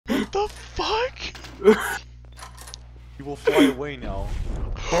What the fuck? You will fly away now.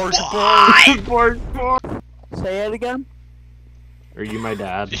 Bark, Why? bark, bark. Say it again? Are you my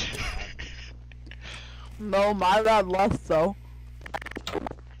dad? No, my dad left though.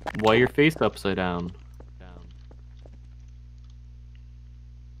 Why your face upside down?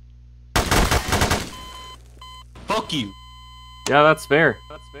 Fuck you! Yeah, that's fair.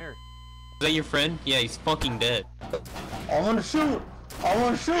 That's fair. Is that your friend? Yeah, he's fucking dead. I wanna shoot! I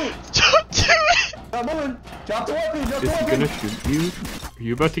wanna shoot! Don't do it! Come on! Drop the weapon! Drop the Is he weapon! gonna shoot you? Are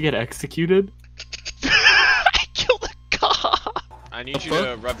you about to get executed? I killed a cop! I need you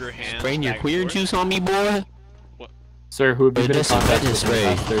to rub your hands. Spraying your back queer and forth. juice on me, boy? Sir, who have you been in This is contact better with in the spray.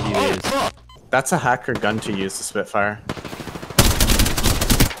 past 30 days? That's a hacker gun to use, the Spitfire.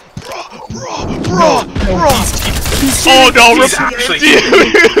 Bro! Oh no, He's actually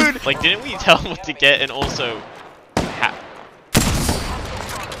dude! Like, didn't we tell him what to get and also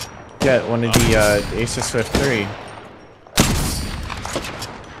Get one of the Ace of Swift 3.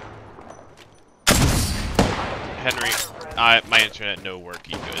 Henry, my internet no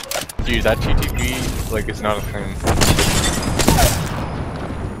worky good. Dude, that TTP, like, is not a thing.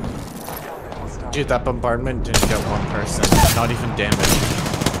 Dude, that bombardment didn't get one person. Not even damage.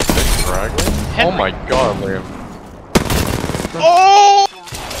 This dragon? Henry. Oh my god, Liam. Oh!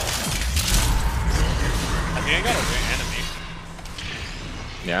 I think I got a rare enemy.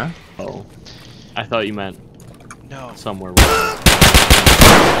 Yeah? Oh. I thought you meant No. somewhere wrong.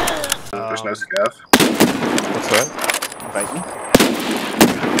 There's no scav. What's that? Invite me?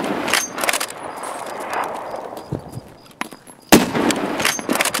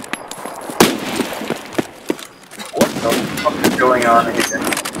 What the fuck is going on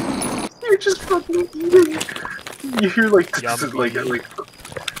again? You're just fucking eating. You hear like this is like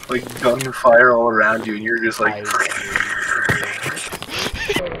gunfire all around you, and you're just like. So.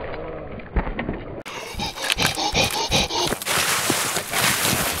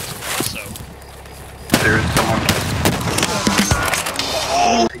 There's someone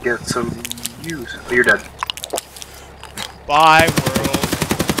to get some use. Oh, you're dead. Bye,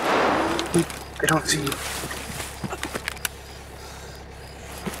 world. They don't see you.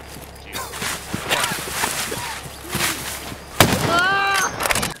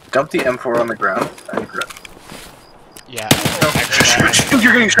 Dump the M4 on the ground and grip. Yeah.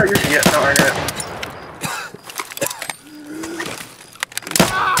 You're getting shot. Yeah, no, I got it.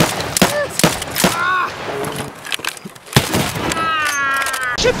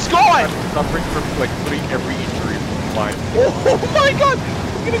 Ship's gone! Suffering from, like, putting every injury from mine. Oh my god!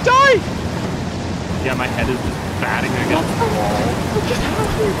 I'm gonna die! Yeah, my head is just batting against the wall.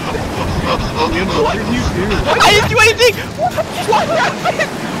 Liam, what did you do? I didn't do anything! What happened?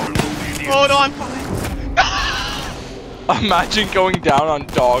 Oh no, I'm fine. Imagine going down on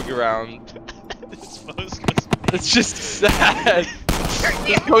dog round. This post was It's just sad.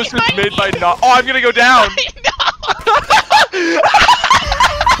 This post was made by not. Oh, I'm gonna go down.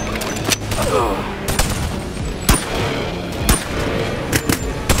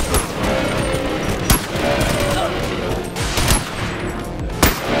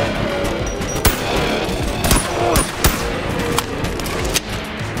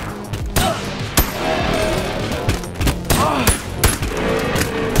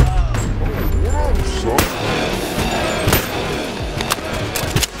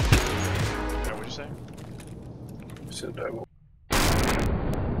 What'd you say?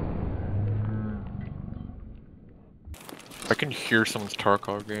 I can hear someone's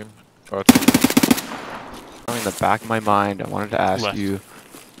Tarkov game. But In the back of my mind, I wanted to ask Left. you,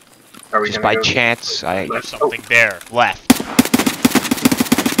 Are we just gonna by go chance, There's left? something there. Left.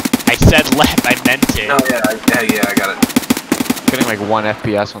 I said left, I meant it. Oh yeah, I got it. getting like 1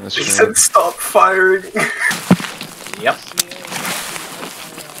 FPS on the He screen. said stop firing. Yep.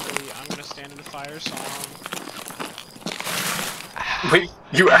 I'm gonna stand in the fire song. Wait,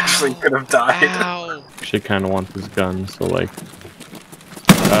 you actually could have died. Ow! Actually kind of wants his gun, so like...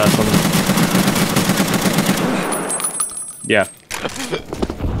 something... Yeah.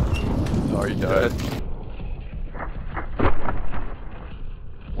 oh, you died.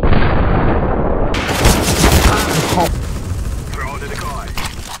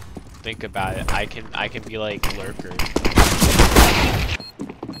 Think about it. I can be like lurker.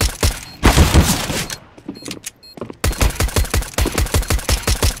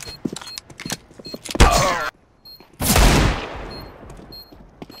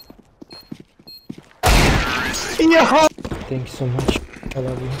 Thanks so much. I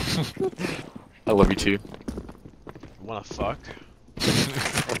love you. I love you too. Wanna fuck?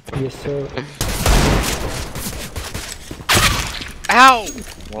 Yes, sir. Ow!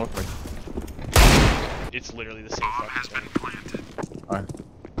 Well, like, It's literally the same fucking thing. Alright.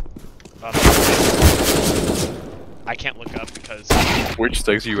 I can't look up because which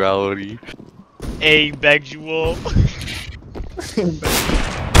sexuality? A visual. Can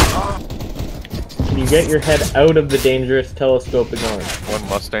you get your head out of the dangerous telescoping arm? One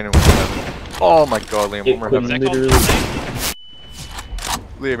Mustang and one heaven. Oh my god, Liam, It one more could heaven. literally...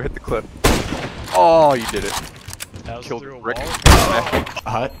 Liam, hit the clip. Oh, you did it. That was Killed through a Rick. wall.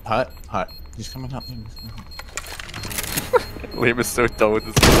 Hut. He's coming up. Liam is so done with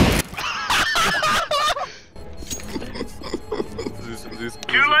this. Zeus.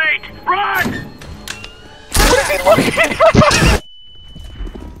 Too late! Run!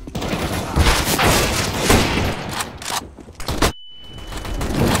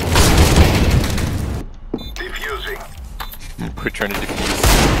 Defusing. We're trying to defuse.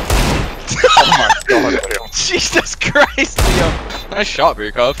 Oh my god, Liam. Jesus Christ, Leo! Nice shot,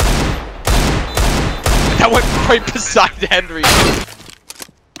 Beercuff. That went right beside Henry.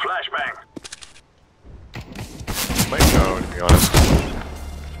 Flashbang. Might know, to be honest.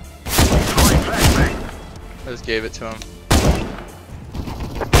 Throwing flashbang. I just gave it to him.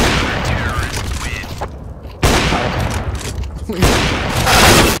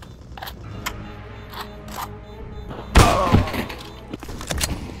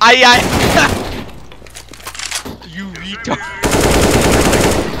 You retard.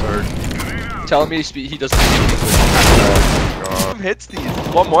 Tell me he doesn't speak English. Hits these.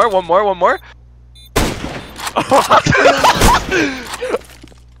 One more.